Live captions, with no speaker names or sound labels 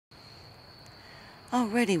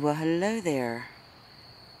Alrighty, well hello there.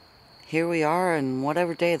 Here we are on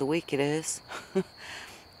whatever day of the week it is.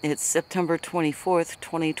 It's September 24th,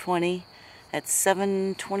 2020 at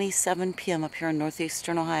 7:27 p.m. up here in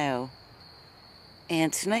northeastern Ohio.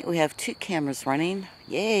 And tonight we have two cameras running.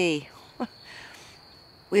 Yay!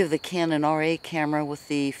 We have the Canon RA camera with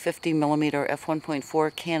the 50mm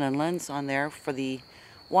f1.4 Canon lens on there for the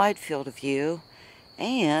wide field of view.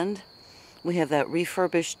 And we have that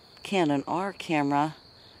refurbished Canon R camera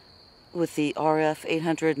with the RF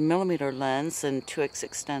 800mm lens and 2x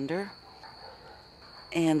extender.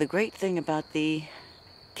 And the great thing about the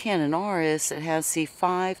Canon R is it has the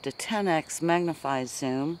 5 to 10x Magnify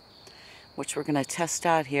zoom, which we're going to test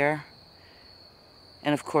out here.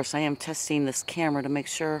 And of course I am testing this camera to make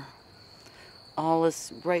sure all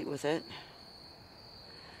is right with it.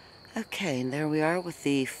 Okay, and there we are with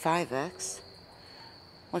the 5x.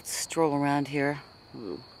 Let's stroll around here.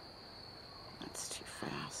 Ooh. That's too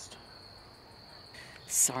fast.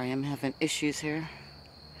 Sorry, I'm having issues here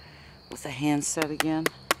with the handset again.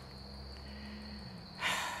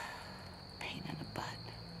 Pain in the butt.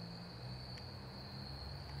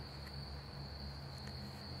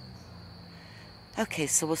 Okay,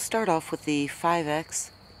 so we'll start off with the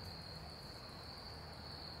 5x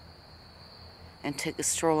and take a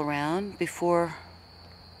stroll around before,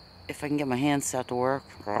 if I can get my handset to work.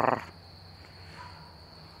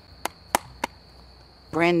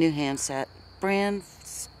 Brand new handset. Brand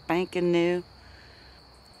spanking new.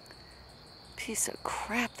 Piece of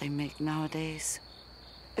crap they make nowadays.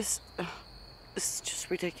 This is just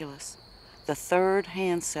ridiculous. The third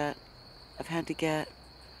handset I've had to get.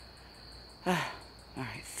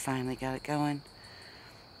 Alright, finally got it going.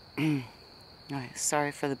 Alright,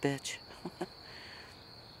 sorry for the bitch.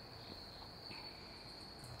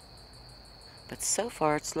 But so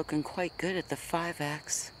far it's looking quite good at the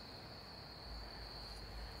 5x.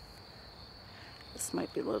 This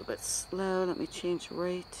might be a little bit slow. Let me change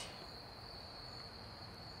rate.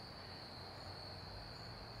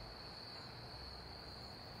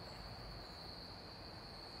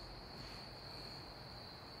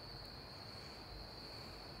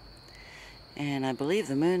 And I believe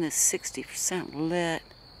the moon is 60% lit.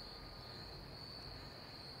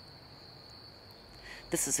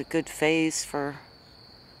 This is a good phase for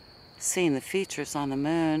seeing the features on the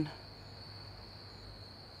moon.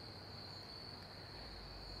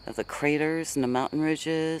 Of the craters and the mountain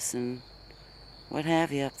ridges and what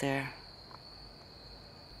have you up there.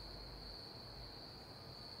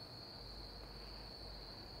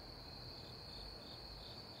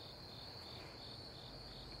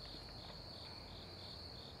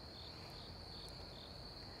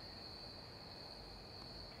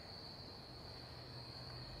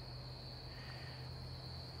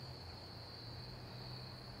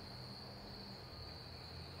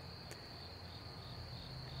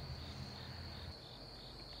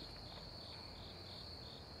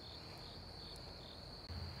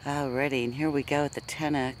 Alrighty, and here we go at the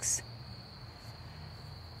 10x.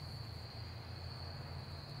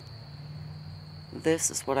 This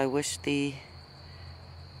is what I wish the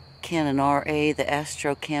Canon RA, the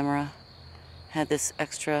Astro camera, had this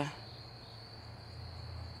extra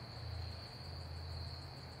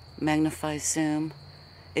Magnify zoom.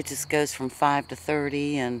 It just goes from 5 to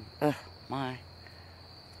 30 and, oh my.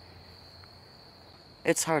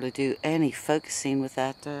 It's hard to do any focusing with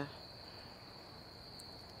that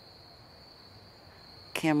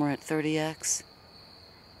camera at 30x.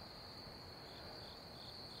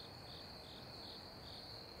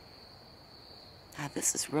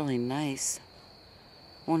 This is really nice.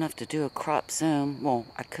 Won't have to do a crop zoom. Well,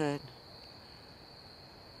 I could.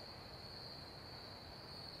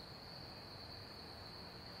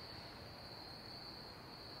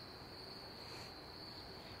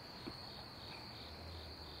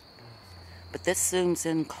 But this zooms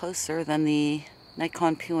in closer than the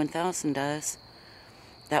Nikon P1000 does.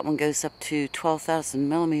 That one goes up to 12,000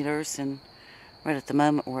 millimeters, and right at the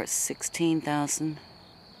moment we're at 16,000.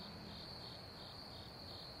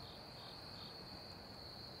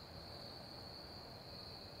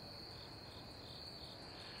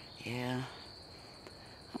 Yeah,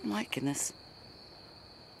 I'm liking this.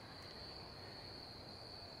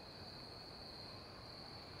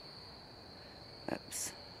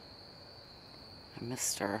 Oops, I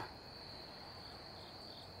missed her.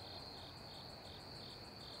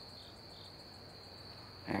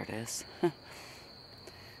 There it is.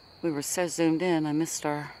 We were so zoomed in, I missed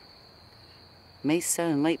our Mesa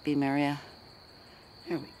and late beam area.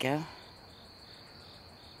 There we go.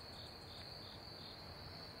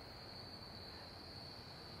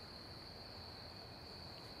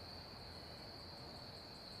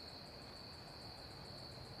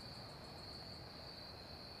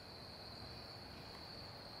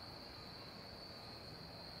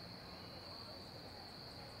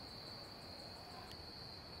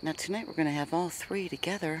 Now tonight we're going to have all three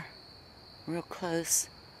together, real close.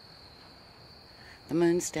 The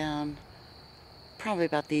moon's down probably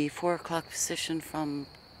about the 4 o'clock position from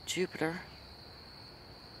Jupiter.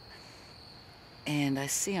 And I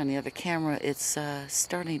see on the other camera it's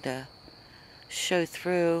starting to show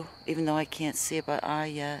through, even though I can't see it by eye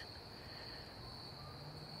yet.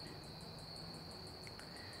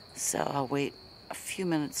 So I'll wait a few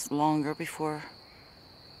minutes longer before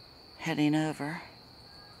heading over.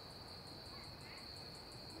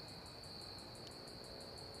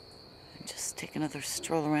 And just take another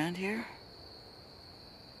stroll around here.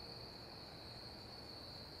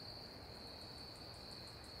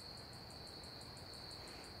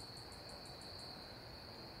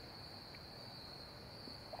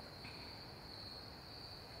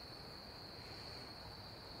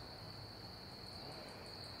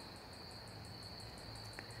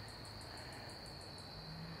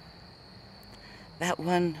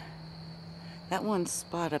 That one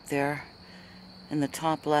spot up there in the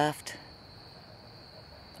top left,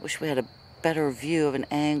 wish we had a better view of an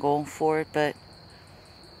angle for it, but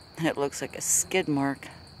it looks like a skid mark.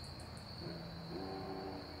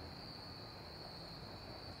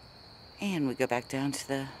 And we go back down to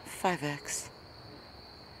the 5X.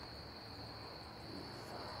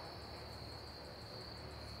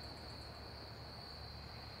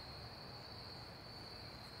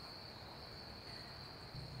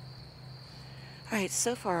 Alright,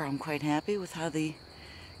 so far I'm quite happy with how the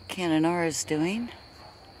Canon R is doing.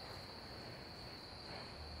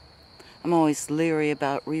 I'm always leery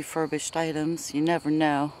about refurbished items, you never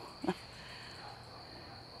know.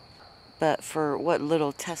 But for what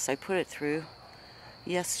little tests I put it through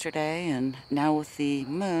yesterday and now with the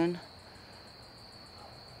moon,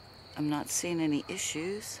 I'm not seeing any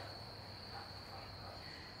issues.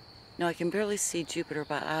 No, I can barely see Jupiter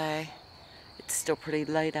by eye. It's still pretty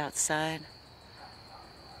light outside.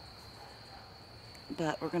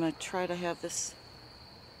 But we're going to try to have this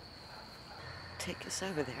take us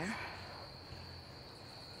over there.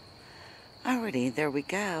 Alrighty, there we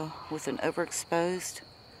go, with an overexposed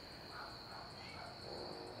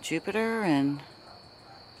Jupiter, and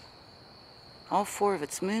all 4 of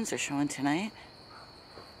its moons are showing tonight.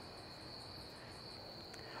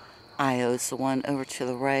 Io's the one over to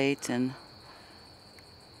the right, and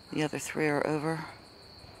the other 3 are over,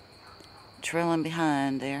 trailing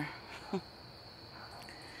behind there.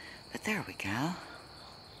 But there we go.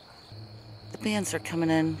 The bands are coming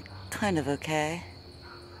in kind of okay.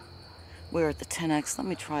 We're at the 10X. Let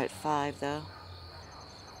me try at 5 though.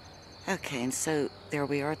 Okay, and so there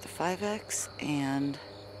we are at the 5X, and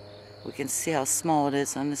we can see how small it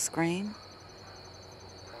is on the screen.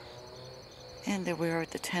 And there we are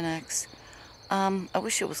at the 10X. I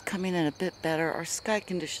wish it was coming in a bit better. Our sky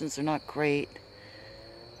conditions are not great.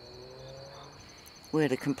 We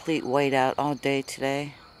had a complete whiteout all day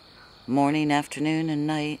today. Morning, afternoon, and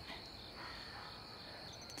night.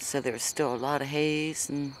 So there's still a lot of haze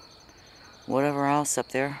and whatever else up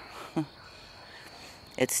there.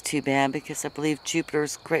 It's too bad because I believe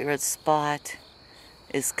Jupiter's great red spot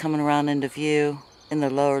is coming around into view in the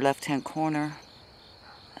lower left hand corner.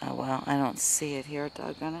 Oh well, I don't see it here,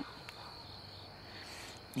 doggone it.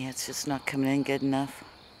 Yeah, it's just not coming in good enough.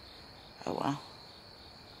 Oh well.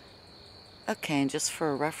 Okay, and just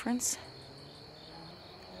for a reference,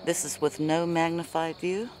 this is with no magnified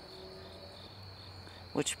view,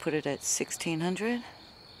 which put it at 1600,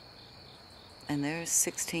 and there's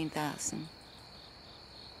 16,000.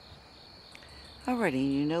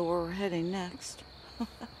 Alrighty, you know where we're heading next.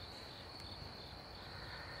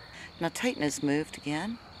 Now Titan has moved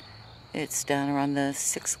again. It's down around the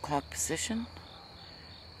 6 o'clock position,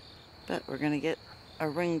 but we're going to get a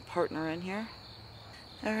ring partner in here.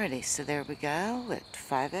 Alrighty, so there we go at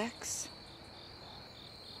 5X.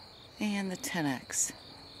 And the 10X.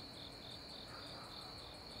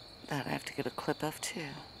 That I have to get a clip of too.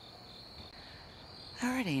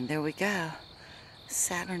 Alrighty, there we go.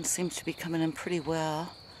 Saturn seems to be coming in pretty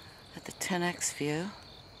well at the 10X view.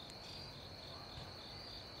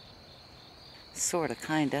 Sorta,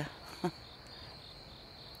 kinda.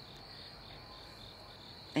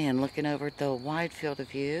 And looking over at the wide field of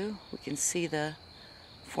view, we can see the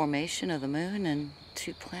formation of the moon and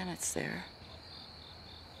 2 planets there.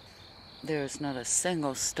 There's not a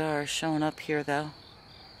single star showing up here though.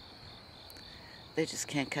 They just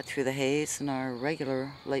can't cut through the haze and our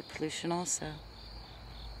regular light pollution also.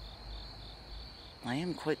 I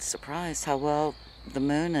am quite surprised how well the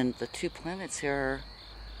moon and the 2 planets here are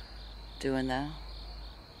doing though.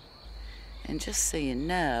 And just so you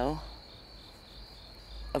know,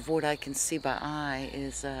 of what I can see by eye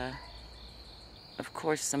is of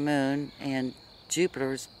course, the moon, and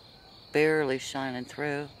Jupiter's barely shining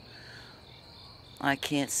through. I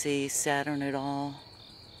can't see Saturn at all.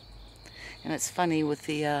 And it's funny, with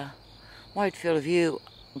the wide field of view,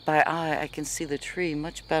 by eye, I can see the tree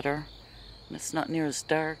much better. And it's not near as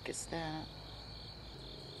dark as that.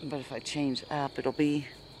 But if I change up, it'll be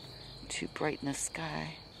too bright in the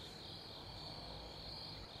sky.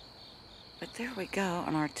 But there we go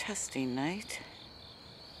on our testing night.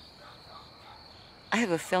 I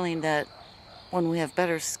have a feeling that when we have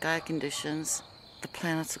better sky conditions, the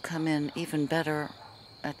planets will come in even better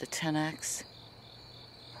at the 10x.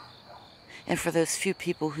 And for those few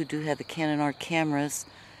people who do have the Canon R cameras,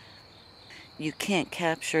 you can't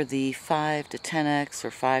capture the 5 to 10x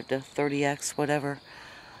or 5 to 30x, whatever,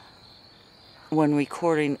 when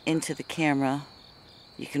recording into the camera.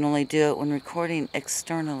 You can only do it when recording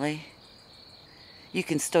externally. You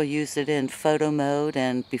can still use it in photo mode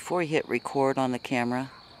and before you hit record on the camera,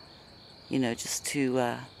 you know, just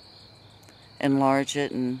to enlarge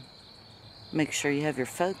it and make sure you have your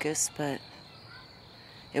focus, but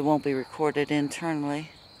it won't be recorded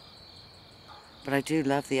internally. But I do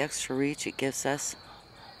love the extra reach it gives us.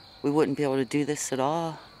 We wouldn't be able to do this at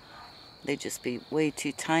all. They'd just be way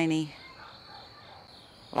too tiny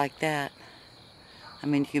like that. I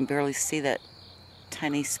mean, you can barely see that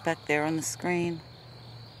tiny speck there on the screen.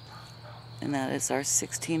 And that is our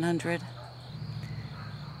 1600.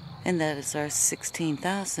 And that is our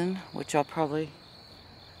 16,000, which I'll probably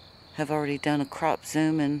have already done a crop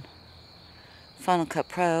zoom in Final Cut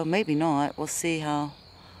Pro. Maybe not. We'll see how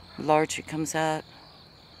large it comes out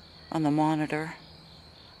on the monitor.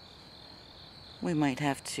 We might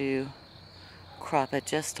have to crop it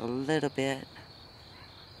just a little bit.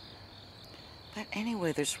 But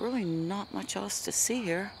anyway, there's really not much else to see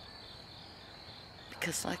here.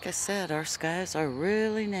 Because like I said, our skies are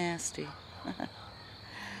really nasty.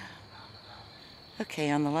 Okay,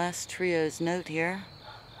 on the last trio's note here,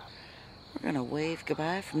 we're going to wave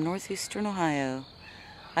goodbye from northeastern Ohio.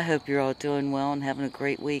 I hope you're all doing well and having a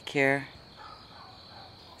great week here.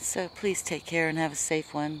 So please take care and have a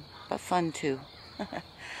safe one, but fun too.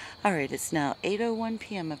 Alright, it's now 8:01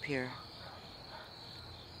 p.m. up here.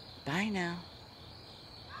 Bye now.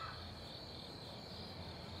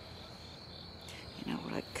 You know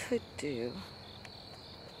what I could do?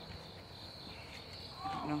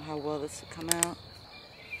 I don't know how well this will come out.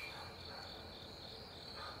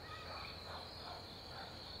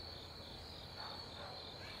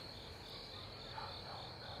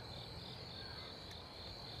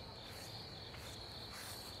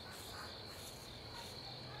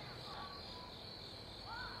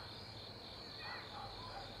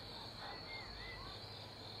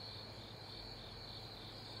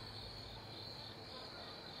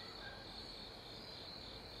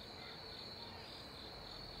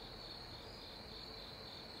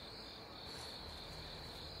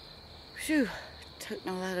 Phew, toting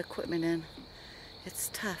all that equipment in.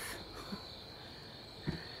 It's tough.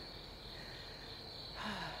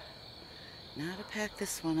 Now to pack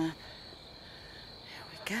this one up. Here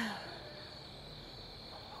we go.